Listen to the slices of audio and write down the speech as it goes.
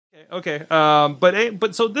Okay.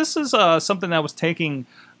 But so this is something that was taking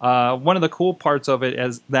one of the cool parts of it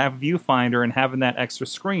as that viewfinder and having that extra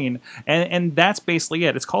screen, and that's basically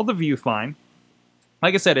it. It's called the VuFine.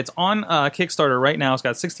 Like I said, it's on Kickstarter right now. It's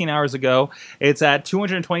got 16 hours ago. It's at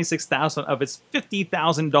 $226,000 of its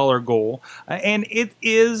 $50,000 goal, and it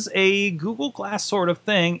is a Google Glass sort of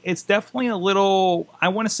thing. It's definitely a little, I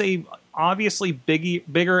want to say, obviously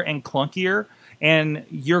bigger and clunkier. And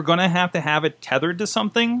you're going to have it tethered to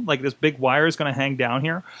something, like this big wire is going to hang down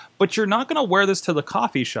here. But you're not going to wear this to the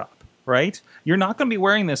coffee shop, right? You're not going to be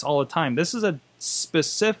wearing this all the time. This is a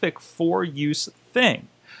specific for-use thing.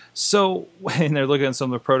 So, and they're looking at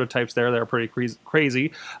some of the prototypes there that are pretty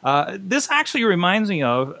crazy. This actually reminds me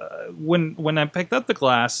of when I picked up the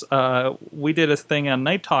glass, we did a thing on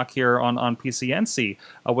Night Talk here on PCNC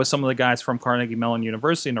with some of the guys from Carnegie Mellon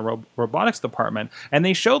University in the robotics department, and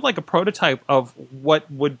they showed like a prototype of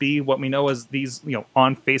what would be what we know as these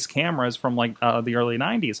on-face cameras from like the early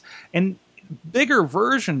 90s. And bigger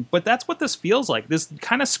version, but that's what this feels like. This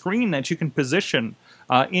kind of screen that you can position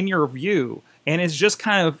in your view, and it's just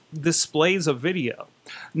kind of displays a video.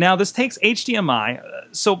 Now, this takes HDMI.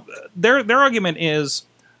 So their argument is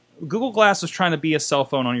Google Glass is trying to be a cell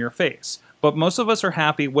phone on your face. But most of us are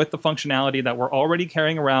happy with the functionality that we're already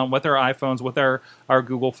carrying around with our iPhones, with our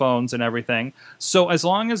Google phones and everything. So as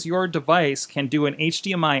long as your device can do an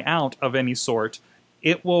HDMI out of any sort,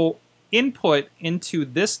 it will input into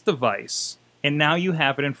this device, and now you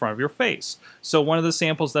have it in front of your face. So one of the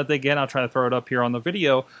samples that they get, I'll try to throw it up here on the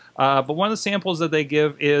video, but one of the samples that they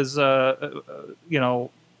give is,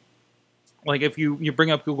 like if you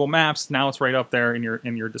bring up Google Maps, now it's right up there in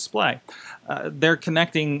your display. They're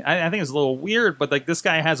connecting, I think it's a little weird, but like this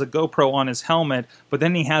guy has a GoPro on his helmet, but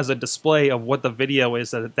then he has a display of what the video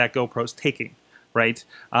is that GoPro's taking, right?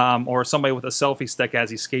 Or somebody with a selfie stick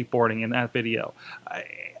as he's skateboarding in that video.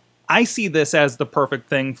 I see this as the perfect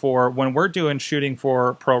thing for when we're doing shooting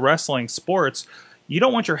for pro wrestling sports. You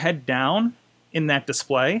don't want your head down in that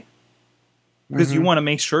display because you want to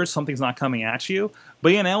make sure something's not coming at you.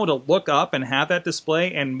 But being able to look up and have that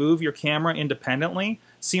display and move your camera independently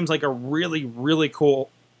seems like a really, really cool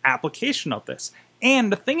application of this. And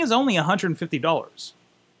the thing is only $150.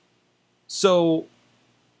 So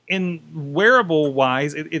in wearable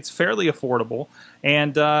wise, it's fairly affordable,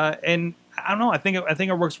 and I don't know. I think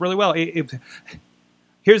it works really well.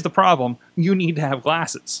 Here's the problem: you need to have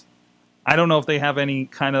glasses. I don't know if they have any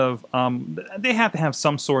kind of. They have to have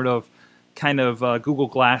some sort of kind of Google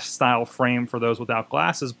Glass style frame for those without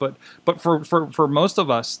glasses. But for most of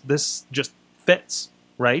us, this just fits,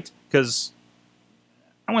 right? Because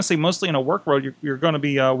I want to say mostly in a work road, you're going to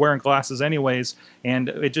be wearing glasses anyways, and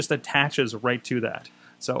it just attaches right to that.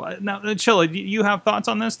 So now, Chilla, do you have thoughts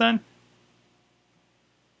on this then?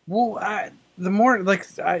 Well, I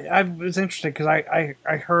was interested because I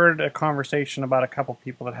heard a conversation about a couple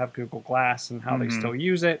people that have Google Glass and how they still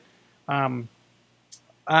use it.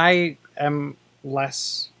 I am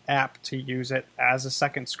less apt to use it as a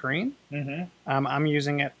second screen. I'm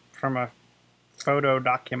using it from a photo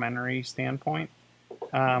documentary standpoint.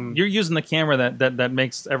 You're using the camera that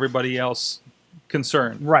makes everybody else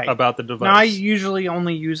concerned about the device. Now, I usually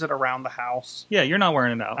only use it around the house. Yeah, you're not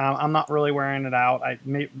wearing it out. I'm not really wearing it out.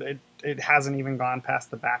 It hasn't even gone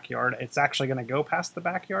past the backyard. It's actually going to go past the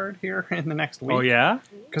backyard here in the next week. Oh, yeah?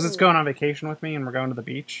 Because it's going on vacation with me, and we're going to the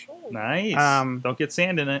beach. Nice. Don't get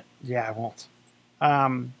sand in it. Yeah, I won't.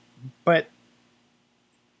 But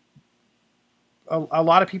a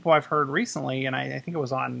lot of people I've heard recently, and I think it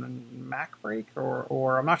was on MacBreak,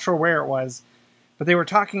 or I'm not sure where it was, but they were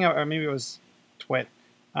talking, or maybe it was Twit.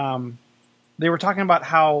 They were talking about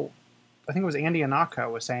how, I think it was Andy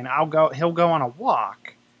Anako was saying, he'll go on a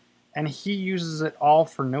walk, and he uses it all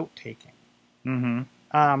for note taking.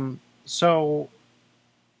 So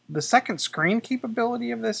the second screen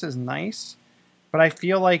capability of this is nice, but I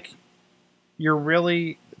feel like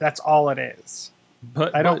that's all it is.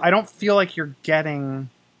 But I don't feel like you're getting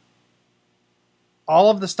all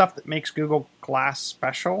of the stuff that makes Google Glass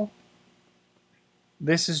special.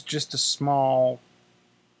 This is just a small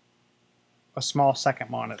second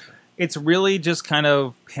monitor. It's really just kind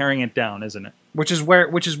of paring it down, isn't it? Which is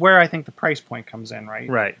where I think the price point comes in, right?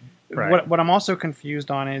 Right. What I'm also confused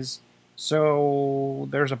on is, so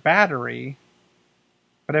there's a battery,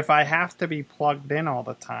 but if I have to be plugged in all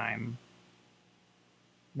the time,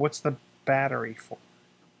 what's the battery for?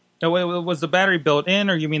 Oh, was the battery built in,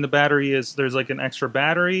 or you mean the battery there's like an extra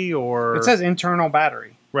battery, or? It says internal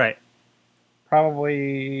battery. Right.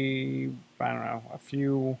 Probably, I don't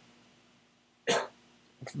know,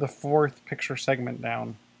 the fourth picture segment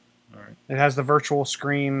down. All right. It has the virtual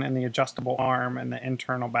screen and the adjustable arm and the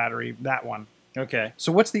internal battery. That one. Okay.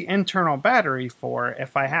 So what's the internal battery for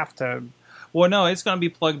if I have to? Well, no, it's going to be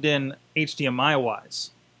plugged in HDMI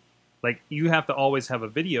wise. Like you have to always have a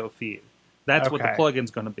video feed. That's what the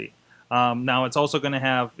plugin's going to be. Now it's also going to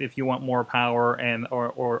have, if you want more power and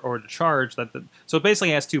or to charge, so it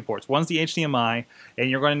basically has 2 ports. One's the HDMI, and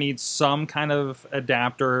you're going to need some kind of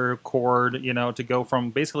adapter cord, you know, to go from,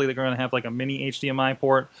 basically they're going to have like a mini HDMI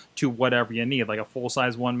port to whatever you need, like a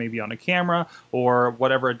full-size one maybe on a camera, or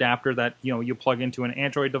whatever adapter that, you know, you plug into an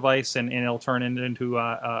Android device and it'll turn it into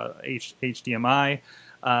HDMI.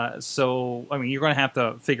 So, I mean, you're going to have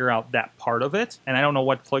to figure out that part of it. And I don't know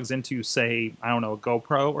what plugs into, say, I don't know, a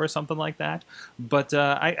GoPro or something like that. But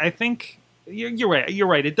I think you're right. You're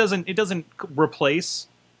right. It doesn't replace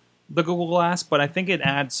the Google Glass, but I think it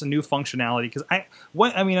adds some new functionality. Because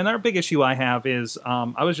I mean, another big issue I have is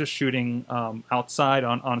I was just shooting outside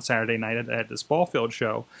on Saturday night at this ball field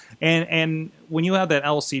show, and when you have that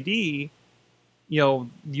LCD, you know,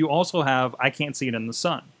 you also have, I can't see it in the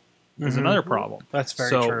sun. Is another problem. That's very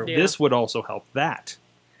true. So this would also help that.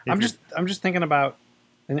 I'm just thinking about,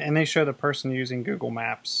 and they show the person using Google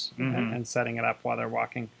Maps and setting it up while they're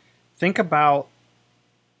walking. Think about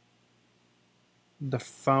the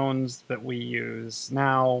phones that we use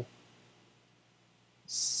now.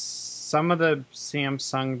 Some of the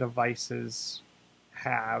Samsung devices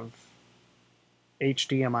have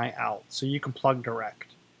HDMI out, so you can plug direct.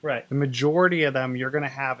 Right. The majority of them, you're going to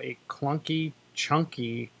have a clunky,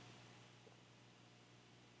 chunky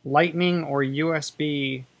Lightning or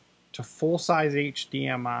USB to full-size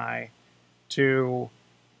HDMI to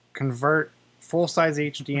convert full-size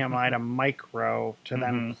HDMI to micro to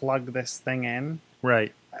then plug this thing in.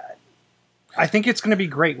 Right. I think it's going to be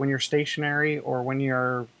great when you're stationary or when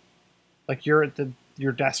you're, like, you're at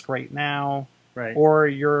your desk right now. Right. Or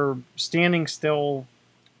you're standing still.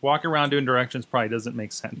 Walking around doing directions probably doesn't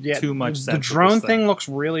make sense. Yeah, too much sense. The drone thing looks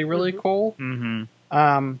really, really cool.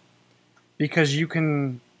 Because you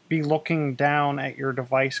can be looking down at your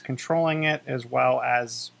device, controlling it, as well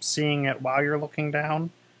as seeing it while you're looking down.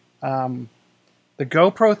 The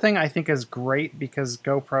GoPro thing I think is great because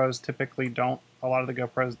GoPros typically don't, a lot of the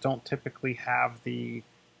GoPros don't typically have a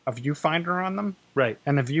viewfinder on them. Right.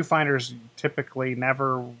 And the viewfinders typically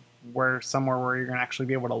never somewhere where you're going to actually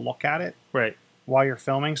be able to look at it. Right. While you're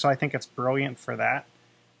filming, so I think it's brilliant for that.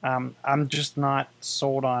 I'm just not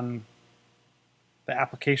sold on the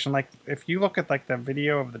application. Like, if you look at like the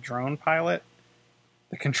video of the drone pilot,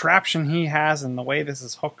 the contraption he has and the way this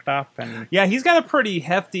is hooked up, and yeah, he's got a pretty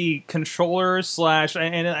hefty controller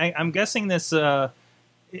and I'm guessing this the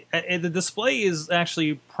display is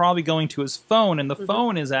actually probably going to his phone, and the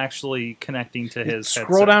phone is actually connecting to his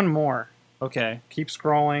Scroll down more. Okay. Keep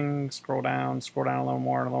scrolling. Scroll down a little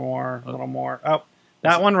more, a little more. Oh,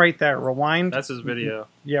 that one right there. Rewind. That's his video.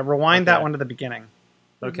 Yeah, rewind that one to the beginning.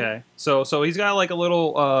 Okay. So he's got like a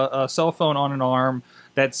little cell phone on an arm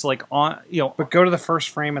that's like on, you know. But go to the first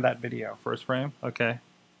frame of that video. First frame? Okay.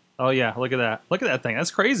 Oh, yeah. Look at that. Look at that thing. That's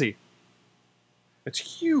crazy. It's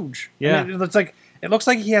huge. Yeah. And it looks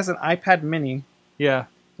like he has an iPad mini. Yeah.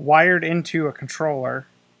 Wired into a controller.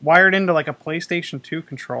 Wired into like a PlayStation 2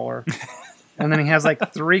 controller. And then he has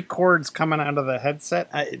like 3 cords coming out of the headset.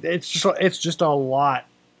 It's just a lot.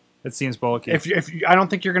 It seems bulky. I don't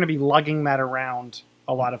think you're going to be lugging that around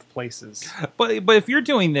a lot of places. But if you're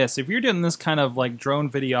doing this kind of like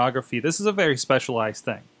drone videography, this is a very specialized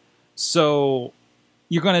thing. So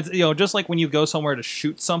you're going to, you know, just like when you go somewhere to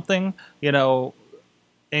shoot something, you know,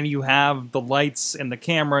 and you have the lights and the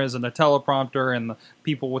cameras and the teleprompter and the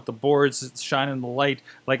people with the boards shining the light.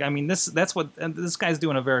 Like, I mean, this guy's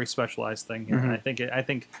doing a very specialized thing here. And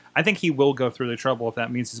I think he will go through the trouble if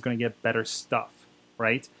that means he's going to get better stuff,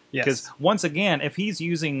 right? Yes. Because once again, if he's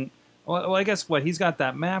using, well, I guess he's got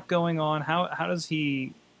that map going on. How does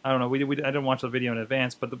he? I don't know. I didn't watch the video in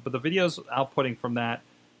advance, but the videos outputting from that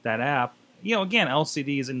app, you know, again,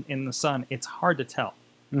 LCDs in the sun, it's hard to tell.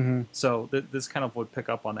 So this kind of would pick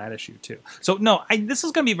up on that issue too. So no, this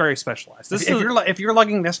is going to be very specialized. If you're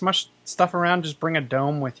lugging this much stuff around, just bring a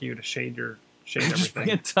dome with you to shade everything. Just bring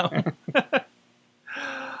a dome.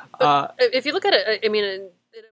 If you look at it, I mean,